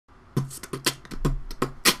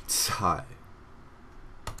Hi.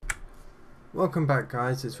 Welcome back,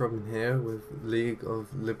 guys. It's Robin here with League of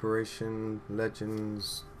Liberation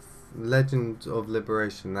Legends of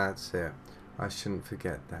Liberation. That's it. I shouldn't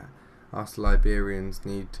forget that. Us Liberians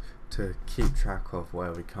need to keep track of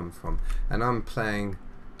where we come from. And I'm playing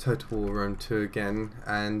Total War Rome 2 again,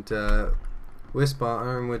 and we're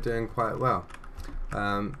Sparta and we're doing quite well.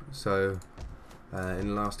 In the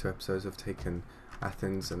last two episodes I've taken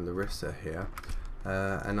Athens and Larissa here.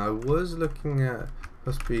 And I was looking at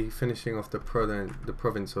possibly finishing off the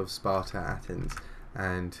province of Sparta, Athens,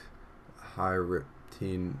 and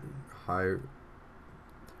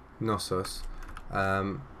Knossos.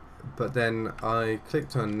 But then I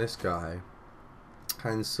clicked on this guy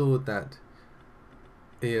and saw that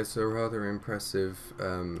he has a rather impressive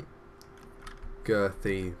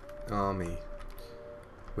Girthy army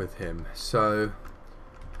with him. So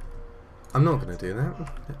I'm not going to do that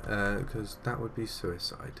because that would be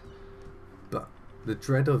suicide. But the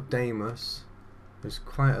dread of Deimos is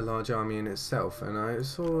quite a large army in itself, and I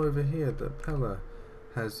saw over here that Pella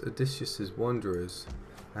has Odysseus's Wanderers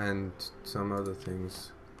and some other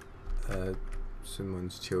things,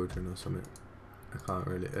 someone's children or something. I can't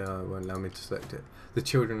really, it won't allow me to select it. The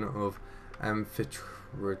children of Amphitrite.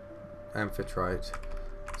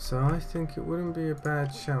 So I think it wouldn't be a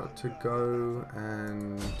bad shout to go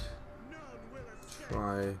and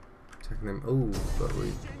try attacking them. Oh, but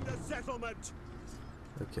we...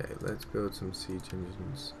 Okay, let's build some siege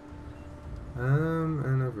engines.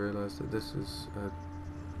 And I've realised that this is a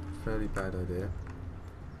fairly bad idea.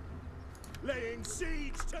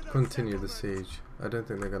 Continue the siege. I don't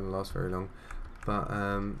think they're going to last very long. But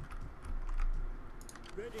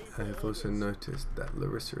I've also noticed that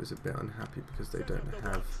Larissa is a bit unhappy because they don't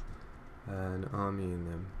have an army in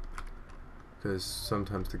them. Because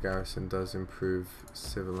sometimes the garrison does improve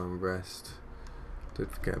civil unrest.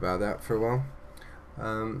 Did forget about that for a while.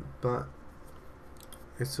 But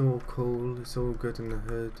it's all cool, it's all good in the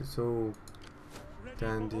hood, it's all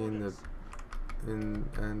dandy in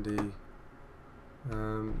Andy.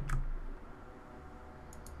 Oh,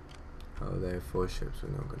 they have 4 ships,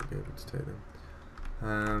 we're not going to be able to take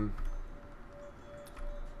them.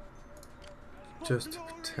 Just to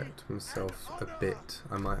protect myself a bit,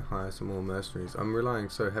 I might hire some more mercenaries. I'm relying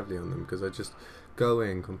so heavily on them because I just go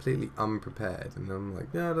in completely unprepared and I'm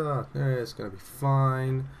like, yeah, it's going to be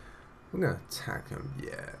fine. I'm going to attack them,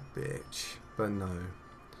 yeah, bitch. But no,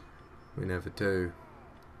 we never do.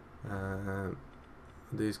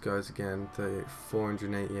 These guys again,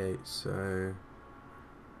 488, so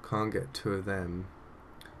can't get 2 of them.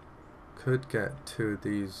 Could get 2 of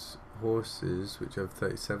these horses, which have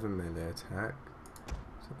 37 melee attack.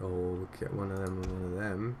 Or get 1 of them and 1 of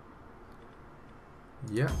them.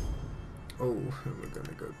 Yeah. Oh, we're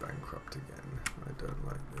gonna go bankrupt again. I don't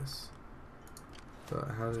like this. But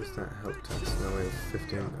how does that help us? Now we have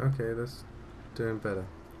 15. Okay, that's doing better.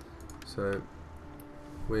 So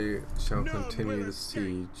we shall continue the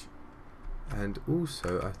siege. And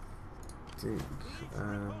also, I think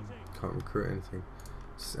can't recruit anything.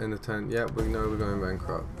 End the turn. Yeah, we know we're going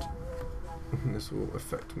bankrupt. This will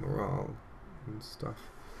affect morale and stuff.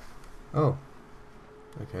 Oh,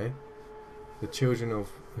 okay. The children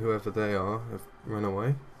of whoever they are have run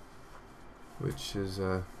away, which is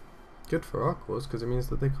good for our cause because it means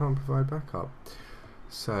that they can't provide backup.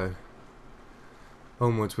 So,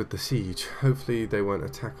 onwards with the siege. Hopefully they won't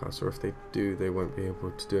attack us, or if they do, they won't be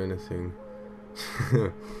able to do anything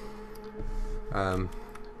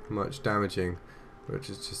much damaging. Which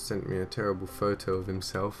has just sent me a terrible photo of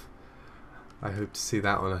himself. I hope to see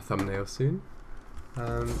that on a thumbnail soon.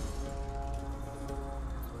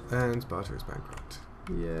 And Sparta is bankrupt.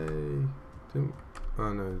 Yay!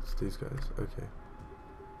 Oh no, it's these guys. Okay.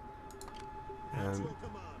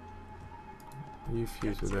 You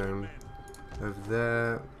fuse with them. Over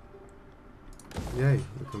there. Yay!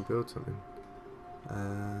 We can build something.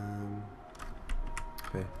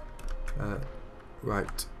 Okay.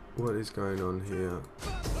 Right. What is going on here?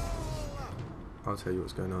 I'll tell you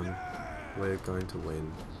what's going on. We're going to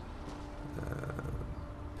win.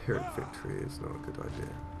 Pyrrhic victory is not a good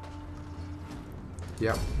idea.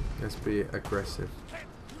 Yep, let's be aggressive.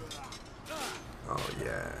 Oh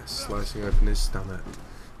yeah, slicing open his stomach.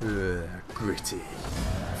 Ugh, gritty.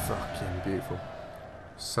 Fucking beautiful.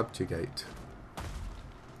 Subjugate.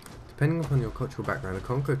 Depending upon your cultural background, a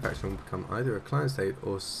conquered faction will become either a client state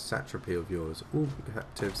or satrapy of yours. All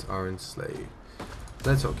captives are enslaved.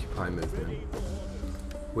 Let's occupy movement.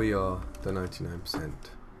 We are the 99%.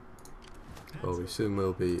 Well, we soon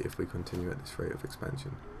will be if we continue at this rate of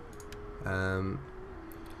expansion.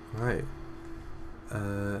 Right.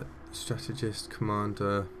 strategist,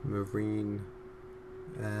 commander, marine,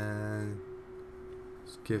 and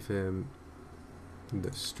let's give him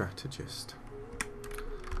the strategist.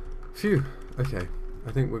 Phew. Okay,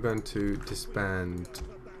 I think we're going to disband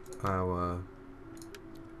our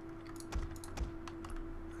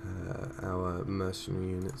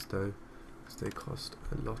mercenary units though, because they cost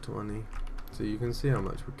a lot of money. So you can see how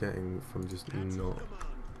much we're getting from just not.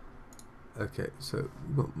 Okay, so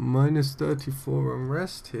we've got minus 34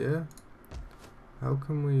 unrest here. How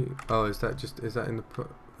can we? Oh, is that in the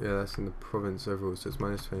yeah, that's in the province overall. So it's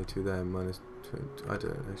minus 22 there, minus 20. I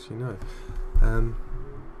don't actually know.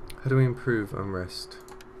 How do we improve unrest?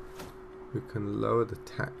 We can lower the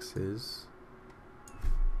taxes.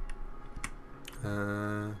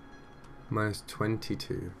 Minus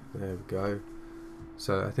 22. There we go.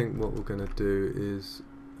 So I think what we're going to do is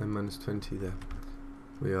minus 20 there.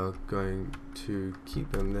 We are going to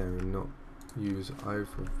keep them there and not use either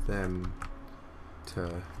of them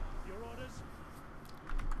to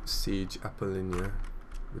siege Apollinia,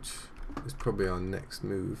 which is probably our next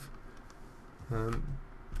move.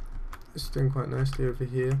 It's doing quite nicely over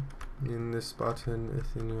here in the Spartan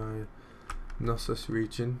Athenian Knossos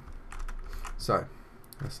region. So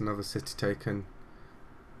that's another city taken.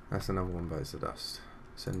 That's another one bites the dust.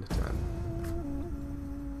 Send a turn.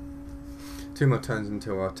 2 more turns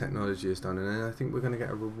until our technology is done, and then I think we're going to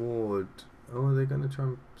get a reward. Oh, are they going to try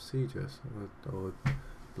and siege us or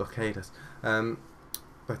blockade us? But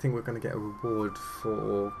I think we're going to get a reward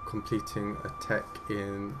for completing a tech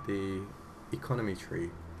in the economy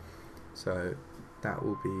tree. So that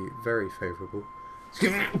will be very favourable.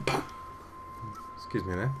 Excuse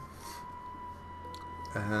me there.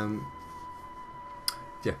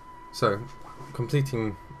 Yeah, so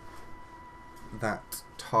completing that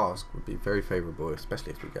task would be very favourable,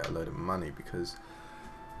 especially if we get a load of money, because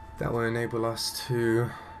that will enable us to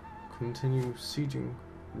continue sieging,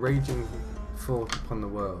 raging forth upon the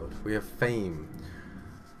world. We have fame.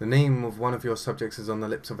 The name of one of your subjects is on the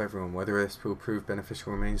lips of everyone. Whether this will prove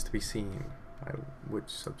beneficial remains to be seen. Which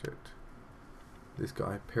subject? This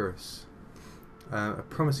guy, Pyrrhus. A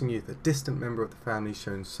promising youth, a distant member of the family,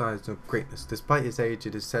 shown signs of greatness. Despite his age,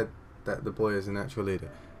 it is said that the boy is a natural leader.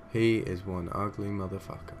 He is one ugly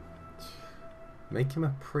motherfucker. Make him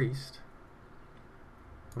a priest.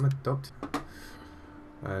 I'm adopted.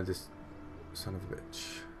 This son of a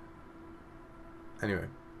bitch. Anyway.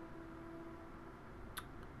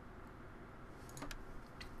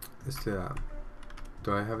 Let's do that.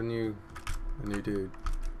 Do I have a new dude?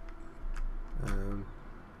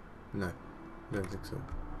 No, I don't think so.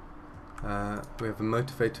 We have a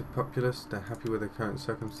motivated populace. They're happy with their current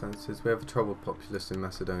circumstances. We have a troubled populace in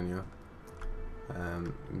Macedonia,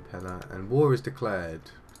 in Pella, and war is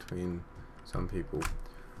declared between some people.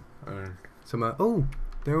 Oh,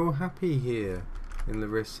 they're all happy here in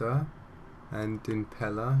Larissa and in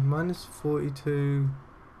Pella. Minus 42.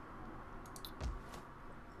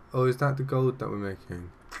 Oh, is that the gold that we're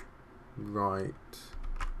making? Right.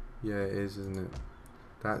 Yeah, it is, isn't it?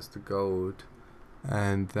 That's the gold.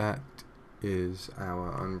 And that is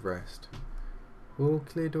our unrest.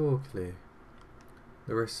 Orkley Dorkley.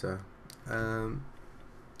 Larissa.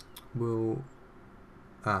 Will...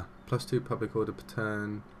 +2 public order per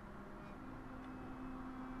turn.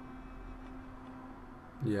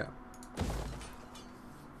 Yeah.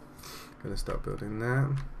 Gonna start building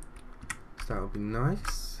that. So that would be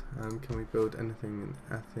nice. Can we build anything in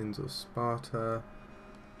Athens or Sparta?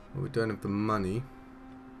 Well, we don't have the money.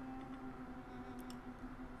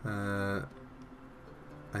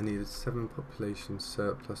 I needed 7 population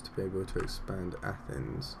surplus to be able to expand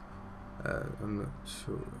Athens. I'm not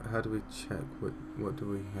sure. How do we check? What do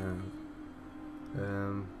we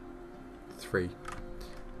have? 3.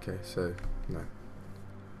 Okay, so no.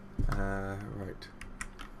 Right.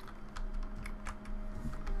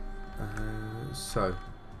 So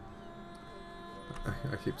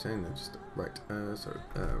I keep saying that. Just right. So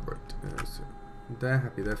they're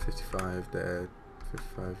happy. They're 55. They're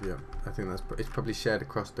 55. Yeah, I think it's probably shared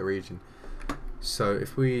across the region. So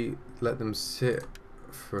if we let them sit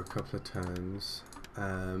for a couple of turns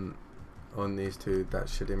on these two, that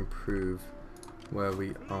should improve where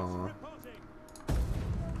we are.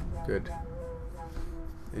 Good.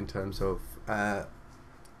 In terms of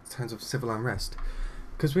civil unrest,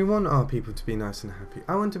 because we want our people to be nice and happy.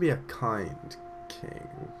 I want to be a kind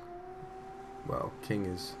king. Well, king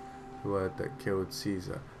is the word that killed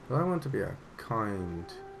Caesar, but I want to be a kind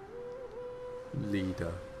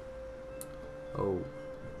leader. Oh,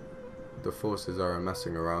 the forces are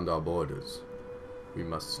amassing around our borders. We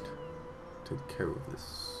must take care of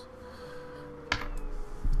this,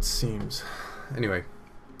 it seems. Anyway,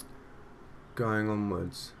 going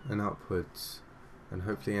onwards and upwards, and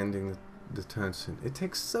hopefully ending the turn soon. It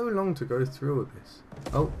takes so long to go through all this.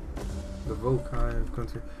 Oh, the Volkai have gone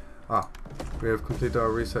through. Ah, we have completed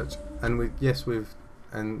our research, and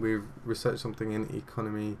we've researched something in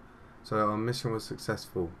economy, so our mission was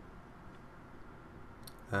successful.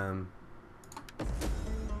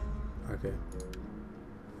 Okay.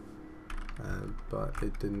 But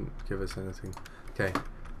it didn't give us anything. Okay.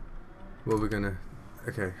 Well, we're gonna.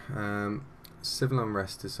 Okay. Civil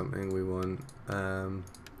unrest is something we want.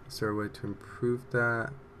 Is there a way to improve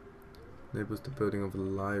that? Enables the building of a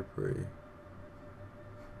library.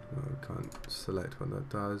 No, we can't select what that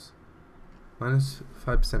does. Minus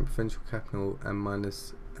 5% provincial capital and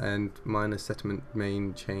minus settlement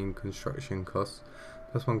main chain construction costs.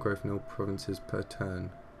 +1 growth in all provinces per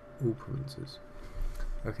turn. All provinces.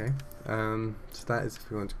 Okay. So that is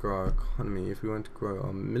if we want to grow our economy. If we want to grow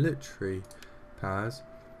our military powers,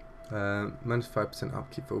 minus 5%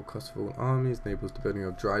 upkeep for all costs of all armies, enables the building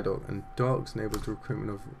of dry dock and docks, enables the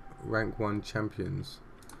recruitment of rank 1 champions.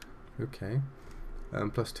 Okay.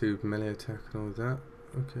 +2 melee attack and all that.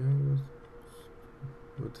 Okay.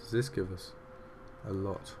 What does this give us? A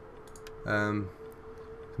lot.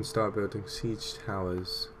 Can start building siege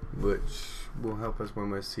towers, which will help us when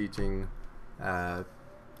we're sieging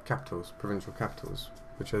capitals, provincial capitals,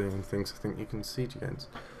 which are the only things I think you can siege against.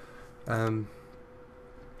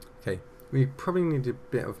 Okay, we probably need a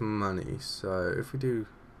bit of money, so if we do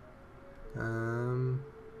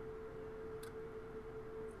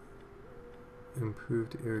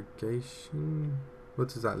improved irrigation, what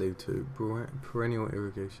does that lead to? Perennial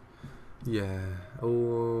irrigation. Yeah,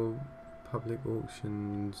 or public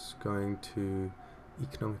auctions going to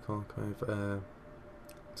economic archive,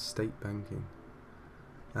 state banking.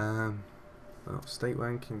 Well, state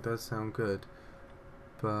banking does sound good,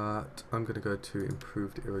 but I'm gonna go to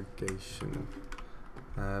improved irrigation.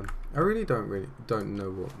 I really don't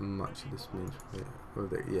know what much of this means.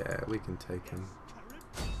 Yeah, we can take him.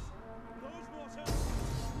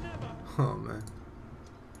 Oh man.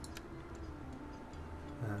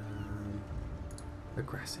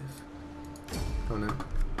 Aggressive. Oh no.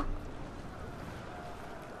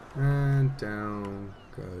 And down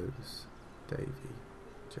goes Davy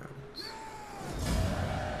Jones.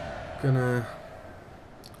 Gonna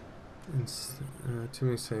too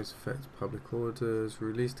many saves affect public orders,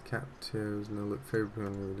 release the captives, and they'll look favourably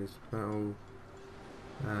on the release battle,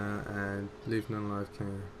 and leave none alive.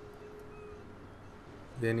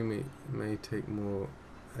 The enemy may take more.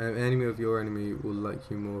 An enemy of your enemy will like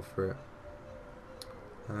you more for it.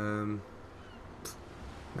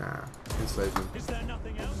 Nah, enslavement. Is there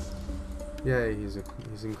nothing else? Yeah, he's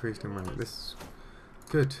increased in rank. This is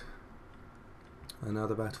good.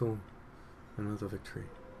 Another battle, another victory.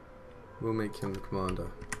 We'll make him the commander.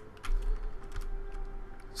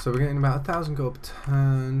 So we're getting about 1,000 gold per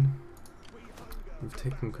turn. We've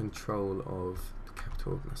taken control of the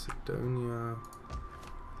capital of Macedonia.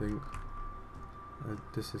 I think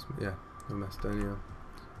this is Macedonia,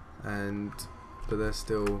 but they're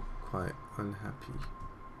still quite unhappy.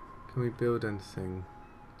 Can we build anything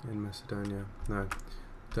in Macedonia? No,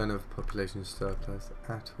 don't have a population surplus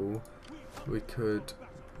at all. We could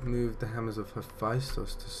move the hammers of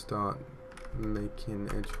Hephaestus to start making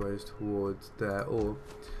edgeways towards there, or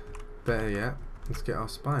better yet, let's get our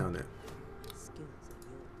spy on it.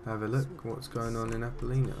 Have a look what's going on in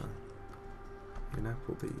Apollina. In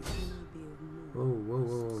Applebee's. Whoa, whoa,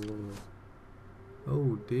 whoa, whoa.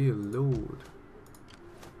 Oh dear lord.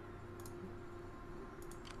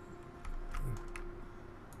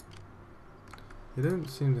 They don't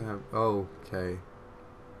seem to have... Oh, okay.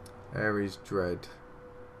 Ares Dread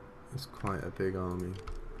is quite a big army.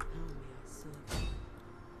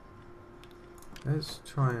 Let's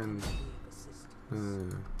try and...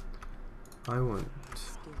 I want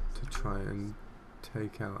to try and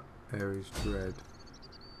take out Ares Dread.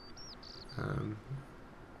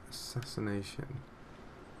 Assassination.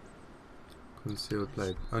 Concealed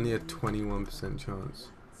blade. Only a 21% chance.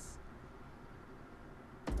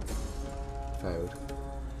 Failed.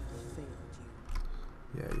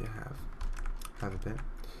 Yeah, you have. Have a bit.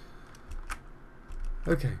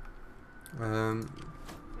 Okay.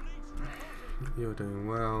 You're doing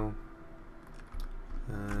well.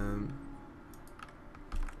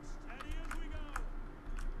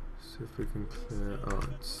 See if we can clear. Oh,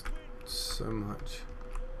 it's so much.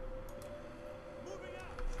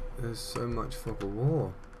 There's so much for the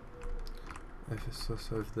war.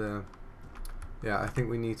 Ephesus over there. Yeah, I think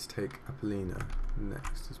we need to take Apollina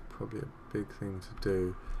next. Is probably a big thing to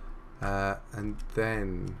do, and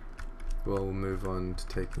then we'll move on to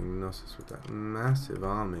taking Knossos with that massive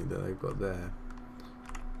army that they've got there.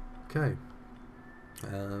 Okay.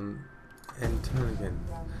 End turn again.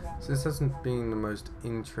 So this hasn't been the most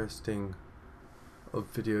interesting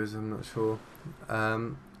of videos, I'm not sure.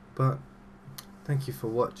 But thank you for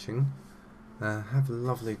watching. Have a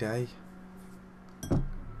lovely day.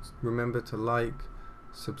 Remember to like,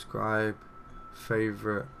 subscribe,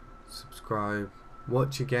 favorite, subscribe,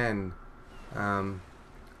 watch again. I'm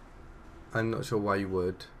not sure why you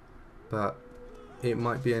would, but it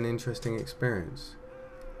might be an interesting experience.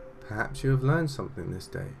 Perhaps you have learned something this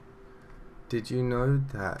day. Did you know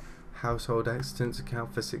that household accidents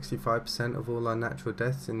account for 65% of all our natural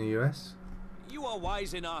deaths in the US? You are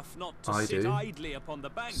wise enough not to sit idly upon the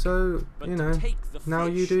bank, so, but you know, to take the now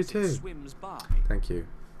you do too. Swims by. Thank you.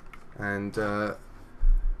 And what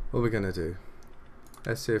we're gonna do?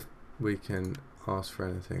 Let's see if we can ask for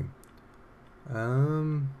anything.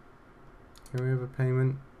 Can we have a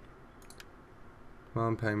payment?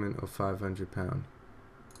 One payment of £500.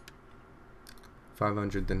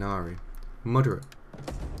 500 denarii. Moderate.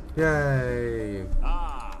 Yay!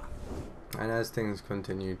 Ah. And as things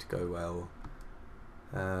continue to go well,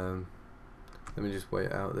 let me just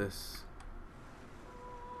wait out this.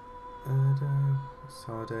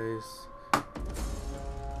 Sardes.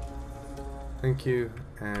 Thank you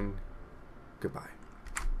and goodbye.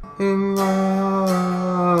 In Rome,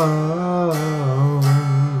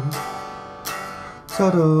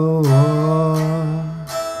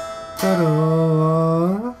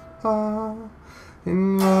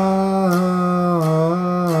 in Rome,